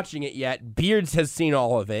even been watching it yet. Beards has seen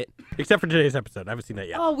all of it. Except for today's episode. I haven't seen that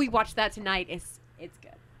yet. Oh, we watched that tonight. It's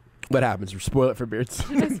good. What happens? Spoil it for Beards.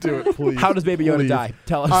 Do it, please. How does Baby Yoda Please. die?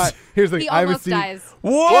 Tell us. Here's the thing. He I haven't almost seen. dies,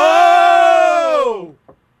 Whoa!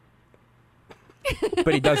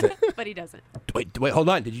 But he doesn't. but he doesn't. Wait, hold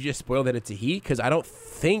on. Did you just spoil that it's a he? Because I don't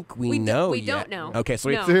think we know We yet. don't know. Okay, so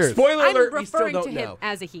No. Serious. spoiler I'm alert, we still referring don't to him know.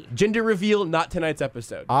 as a he. Gender reveal, not tonight's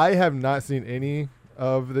episode. I have not seen any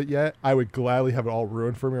of it yet. I would gladly have it all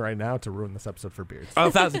ruined for me right now to ruin this episode for Beards.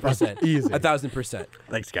 1,000%. Easy. 1,000%.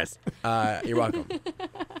 Thanks, guys. You're welcome.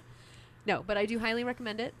 No, but I do highly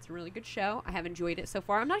recommend it. It's a really good show. I have enjoyed it so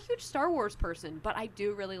far. I'm not a huge Star Wars person, but I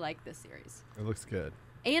do really like this series. It looks good.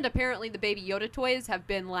 And apparently the Baby Yoda toys have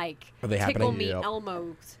been like Are they Tickle happening? Me Yep.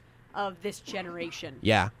 Elmos of this generation.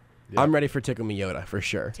 Yeah. I'm ready for Tickle Me Yoda for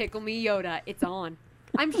sure. Tickle Me Yoda, it's on.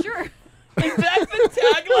 I'm sure. Is that the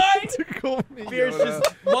tagline? Tickle me, Beards Yoda.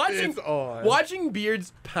 just watching It's on. watching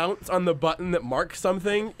Beards pounce on the button that marks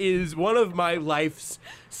something is one of my life's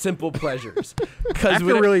simple pleasures. I Because have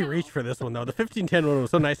to really reach for this one, though. The 1510 one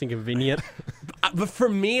was so nice and convenient. but for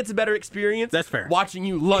me, it's a better experience. That's fair. Watching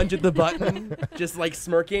you lunge at the button, just like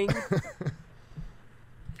smirking.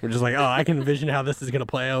 We're just like, oh, I can envision how this is going to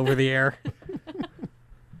play over the air.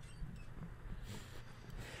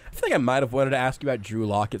 I feel like I might have wanted to ask you about Drew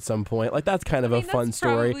Lock at some point. Like that's kind of a fun that's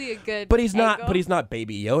story. probably a good But he's not. angle. But he's not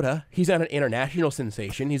Baby Yoda. He's not an international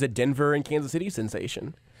sensation. He's a Denver and Kansas City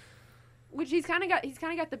sensation. Which he's kind of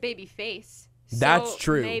got the baby face. That's So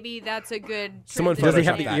true. Maybe that's a good. Someone Does he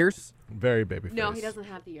have Photoshop the that. ears? Very baby face. No, he doesn't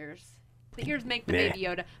have the ears. The ears make the Nah. Baby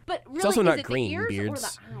Yoda. But really, also is not it green, the ears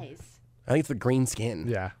Beards. or the eyes? I think it's the green skin.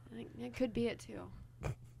 Yeah. It could be it too.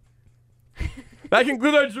 That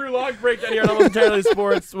concludes our Drew Lock breakdown here on Almost Entirely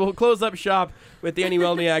Sports. We'll close up shop with Danny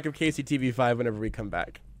Welniak of KCTV5 whenever we come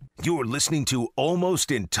back. You're listening to Almost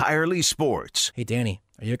Entirely Sports. Hey, Danny,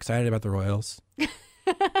 are you excited about the Royals?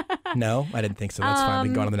 No, I didn't think so. That's fine. We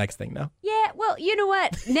can go on to the next thing now. Yeah, well, you know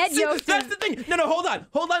what? Ned Yost That's is the thing. No, hold on.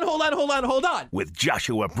 With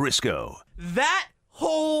Joshua Briscoe. That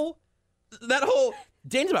whole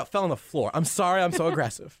Danny's about fell on the floor. I'm sorry. I'm so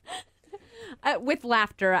aggressive. with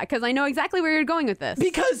laughter because I know exactly where you're going with this.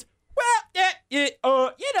 Because, well, the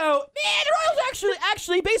Royals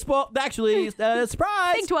actually baseball,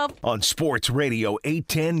 surprise. Big 12. On Sports Radio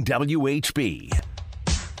 810 WHB.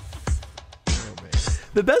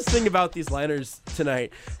 The best thing about these liners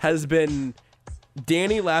tonight has been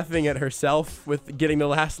Danny laughing at herself with getting the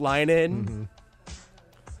last line in. Mm-hmm.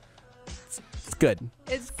 It's good.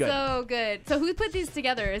 It's Good. so good. So who put these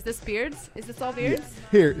together? Is this Beards? Is this all Beards?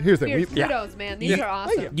 Here's the thing. Beards, We, kudos, man. These are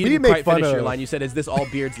awesome. You We didn't make quite fun finish your of- line. You said, "Is this all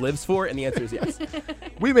Beards lives for?" And the answer is yes.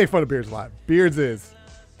 we make fun of Beards a lot. Beards this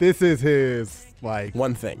is his, like,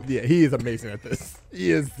 One thing. yeah, he is amazing at this. He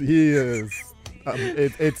is, it's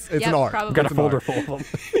Yep, an art. probably. Got a It's an folder art. full of them.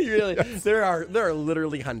 Really, there are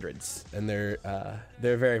literally hundreds, and they're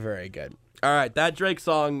very, very good. All right, that Drake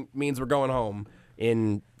song means we're going home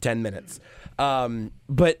in 10 minutes.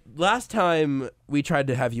 But last time we tried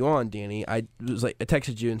to have you on, Danny, I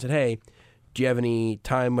texted you and said, "Hey, do you have any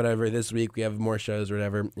time? Whatever this week we have more shows or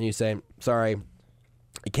whatever." And you say, "Sorry,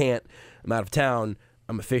 I can't. I'm out of town.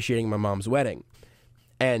 I'm officiating my mom's wedding."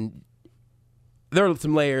 And there are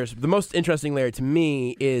some layers. The most interesting layer to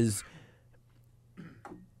me is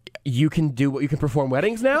you can perform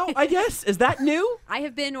weddings now, I guess. Is that new? I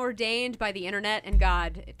have been ordained by the internet and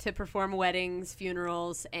God to perform weddings,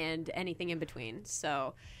 funerals, and anything in between.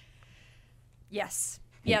 So, yes,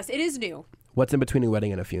 it is new. What's in between a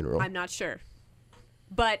wedding and a funeral? I'm not sure,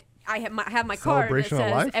 but I have my card that Celebration of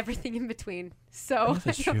says life? everything in between. So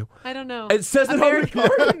That's true. I don't know. It says it on the American,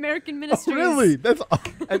 card? American Ministries. Really? That's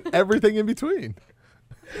and everything in between.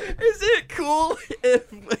 Is it cool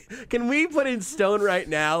if can we put in stone right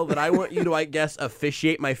now that I want you to, I guess,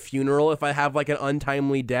 officiate my funeral if I have like an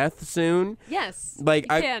untimely death soon? Yes. Like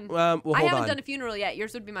you I can. well, hold I haven't on. done a funeral yet.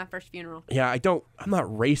 Yours would be my first funeral. Yeah, I'm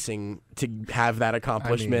not racing to have that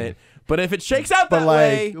accomplishment. I mean, but if it shakes out But that like,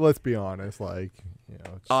 way, let's be honest, like,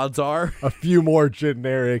 odds are. a few more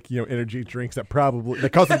generic, energy drinks that cost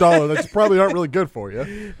 $1 that probably aren't really good for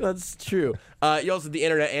you. That's true. You also the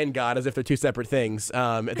internet and God as if they're two separate things.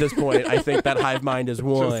 At this point, I think that hive mind is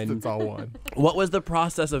one. It's all one. What was the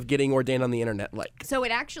process of getting ordained on the internet like? So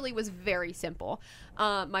it actually was very simple.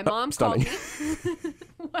 My mom stunning. called me.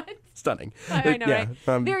 What? Stunning. I know, Yeah,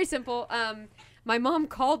 right? Very simple. My mom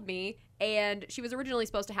called me, and she was originally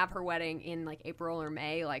supposed to have her wedding in like April or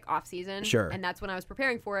May, like off season. Sure. And that's when I was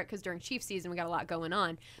preparing for it because during Chiefs season we got a lot going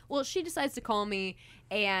on. Well, she decides to call me,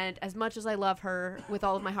 and as much as I love her with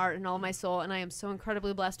all of my heart and all of my soul, and I am so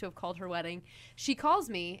incredibly blessed to have called her wedding, she calls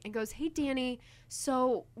me and goes, "Hey, Danny,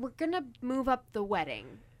 so we're gonna move up the wedding."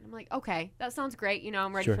 I'm like, "Okay, that sounds great.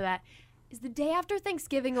 I'm ready Sure. for that. Is the day after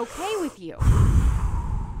Thanksgiving okay with you?"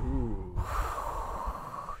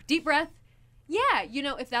 Deep breath. Yeah,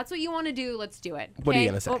 if that's what you want to do, let's do it. What are you okay?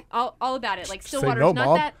 gonna say? All about it. Like Say Stillwater's no, not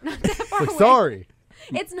Mom. that far Like, away. sorry.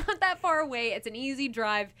 It's not that far away. It's an easy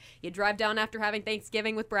drive. You drive down after having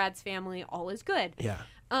Thanksgiving with Brad's family. All is good. Yeah.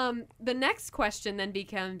 The next question then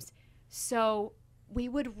becomes, so we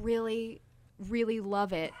would really, really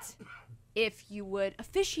love it if you would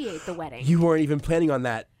officiate the wedding. You weren't even planning on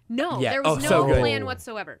that. No, Yeah. there was Oh, no so good. plan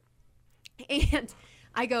whatsoever. And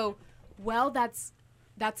I go, well, that's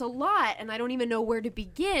a lot, and I don't even know where to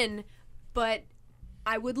begin, but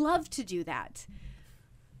I would love to do that.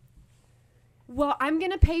 Well, I'm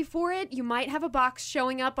going to pay for it. You might have a box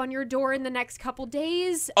showing up on your door in the next couple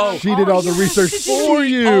days. Oh, She did all the you have research to do- for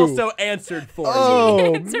you. Also answered for Oh,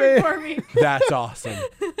 answered man. for me. you. That's awesome.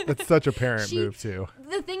 That's such a parent She- move, too.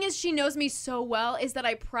 The thing is, she knows me so well is that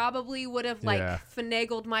I probably would have Yeah.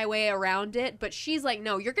 finagled my way around it. But she's like,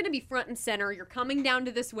 no, you're going to be front and center. You're coming down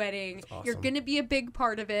to this wedding. You're going to be a big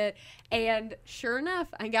part of it. And sure enough,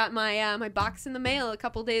 I got my my box in the mail a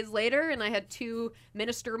couple days later, and I had 2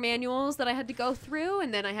 minister manuals that I had to go through,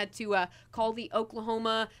 and then I had to call the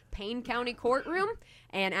Oklahoma Payne County courtroom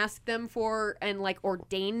and ask them for an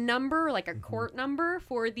ordain number, like a court number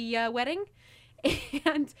for the wedding.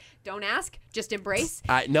 And don't ask, just embrace.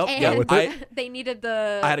 Nope. And Yeah, they needed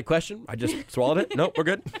the. I had a question. I just swallowed it. Nope, we're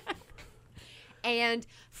good. And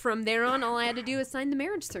from there on, all I had to do was sign the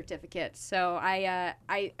marriage certificate. So I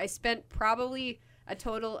spent probably a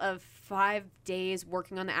total of 5 days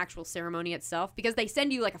working on the actual ceremony itself, because they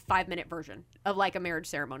send you like a 5-minute version of like a marriage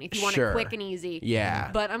ceremony if you want Sure. it quick and easy. Yeah.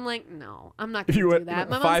 But I'm like, no, I'm not You going to went do that.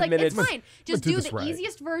 My 5 mom's like, minutes. it's fine. Just do do this the right.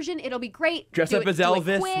 easiest version. It'll be great. Dress Do up it- as do it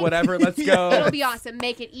Elvis, quick. whatever. Let's go. It'll be awesome.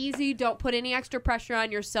 Make it easy. Don't put any extra pressure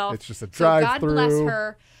on yourself. It's just a So God drive-through. bless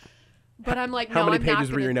her. But I'm like, How no, many I'm not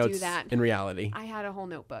pages were your going to notes do that. in reality? I had a whole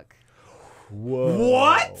notebook. Whoa.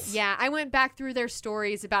 What? Yeah, I went back through their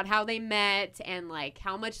stories about how they met and like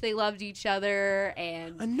how much they loved each other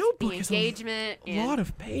and A notebook the is engagement. A lot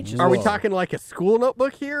of pages. Are we Whoa. talking like a school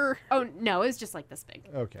notebook here? Oh no, it was just like this big.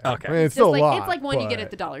 Okay. Okay. I mean, it's Just still like a lot. it's like one you get but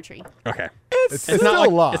at the Dollar Tree. Okay. It's It's still not like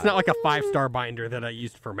a lot. it's not like a 5-star binder that I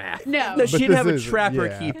used for math. No, No, she didn't this have a is- trapper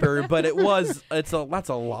yeah. keeper, but it was. That's a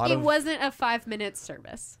lot it of. wasn't a 5-minute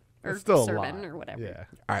service or It's still a sermon lot. or whatever. Yeah.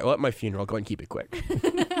 All right. Well, at my funeral, go ahead and keep it quick.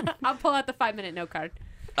 I'll pull out the 5-minute note card.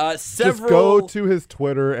 Several. Just go to his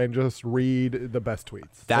Twitter and just read the best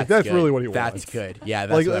tweets. That's good. really what he That's wants. good. Yeah,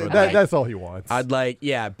 that's Like what I would that, like. that's all he wants. I'd like,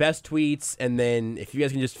 best tweets, and then if you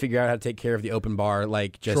guys can just figure out how to take care of the open bar,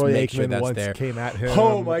 like just Troy make Aikman sure that's once there. came at him.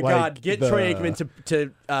 Oh my like, God! Get the- Troy Aikman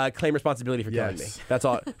to claim responsibility for killing me. Yes. That's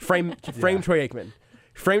all. Frame Troy Aikman.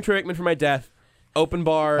 Frame Troy Aikman for my death. Open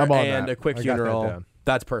bar I'm on and that. a quick I got that funeral. down.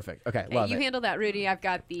 That's perfect. Okay, Hey, love you it. handle that, Rudy. I've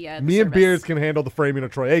got the. Me and service. Beards can handle the framing of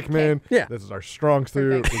Troy Aikman. Okay. Yeah. This is our strong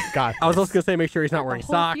suit. Perfect. We got I was this. also gonna say make sure he's not The wearing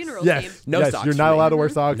whole socks. funeral Yes. team. No yes, socks you're for not me. allowed to wear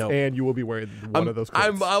socks, Nope. and you will be wearing one of those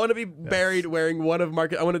cleats. I want to be buried wearing one of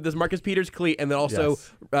Marcus. I wanted this Marcus Peters cleat, and then also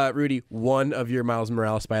Rudy, one of your Miles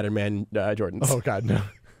Morales Spider-Man Jordans. Oh God, no.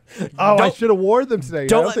 Oh, I should have worn them today.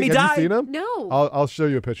 Don't I let me think, die. Have you seen them? No. I'll show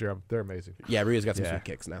you a picture of them. They're amazing. Yeah, Rudy's got some Yeah. sweet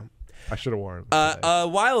kicks now. I should have worn them. today. A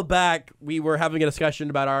while back, we were having a discussion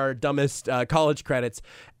about our dumbest college credits,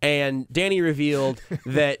 and Danny revealed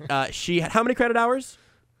that she had how many credit hours?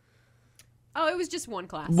 Oh, it was just one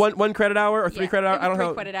class. One credit hour or 3 Yeah, credit it hours? was I don't 3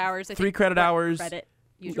 know. credit hours. I 3 think. credit hours. Credit.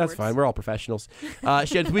 Use your That's words. fine. We're all professionals.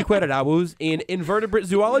 She had 3 credit hours in invertebrate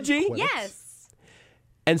zoology. Yes.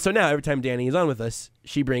 And so now, every time Danny is on with us,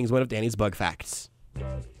 she brings one of Danny's bug facts.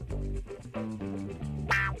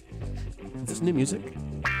 Is this new music?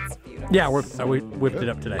 Yeah, we whipped it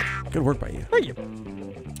up today. Good work by you. Thank you.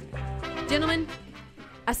 Gentlemen,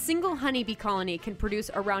 a single honeybee colony can produce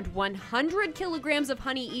around 100 kilograms of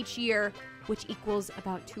honey each year, which equals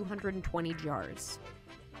about 220 jars.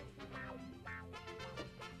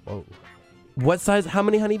 Whoa. What size? How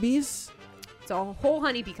many honeybees? It's a whole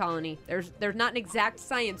honeybee colony. There's not an exact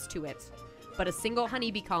science to it, but a single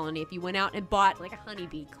honeybee colony, if you went out and bought like a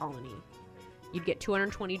honeybee colony, you'd get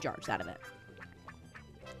 220 jars out of it.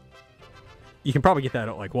 You can probably get that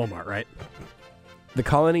at like Walmart, right? The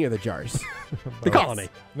colony or the jars? The colony.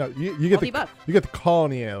 No, you All get the above. you get the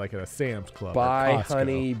colony at like at a Sam's Club. or Buy Costco.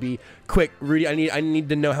 honeybee. Quick, Rudy, I need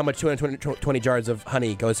to know how much 220 jars of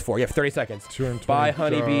honey goes for. You have 30 seconds. 220 Buy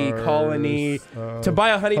honeybee jars colony. of To buy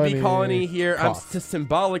a honeybee honey colony here, I'm cost. to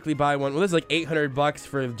symbolically buy one. Well, this is like $800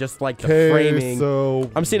 for just like the Okay, framing. so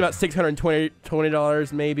I'm seeing about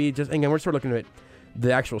 $620 maybe. Just again, we're sort of looking at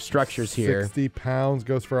the actual structures here. 60 pounds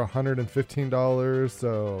goes for $115.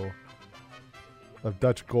 So of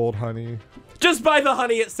Dutch gold honey. Just buy the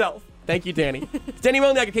honey itself. Thank you, Danny. It's Danny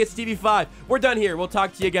Wilniak at KSTV5. We're done here. We'll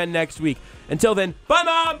talk to you again next week. Until then, bye,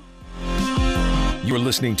 Mom! You're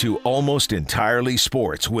listening to Almost Entirely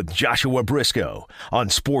Sports with Joshua Briscoe on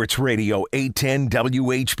Sports Radio 810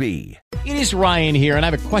 WHB. It is Ryan here, and I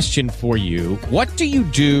have a question for you. What do you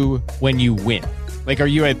do when you win? Like, are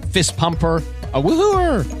you a fist pumper, a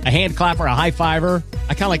woohooer, a hand clapper, a high fiver?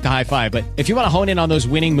 I kind of like the high five, but if you want to hone in on those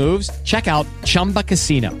winning moves, check out Chumba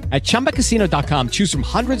Casino. At ChumbaCasino.com, choose from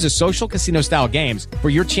hundreds of social casino-style games for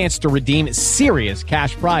your chance to redeem serious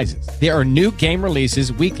cash prizes. There are new game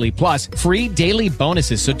releases weekly, plus free daily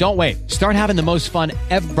bonuses. So don't wait. Start having the most fun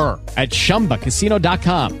ever at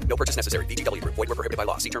ChumbaCasino.com. No purchase necessary. VGW Group. Void where prohibited by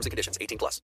law. See terms and conditions. 18+.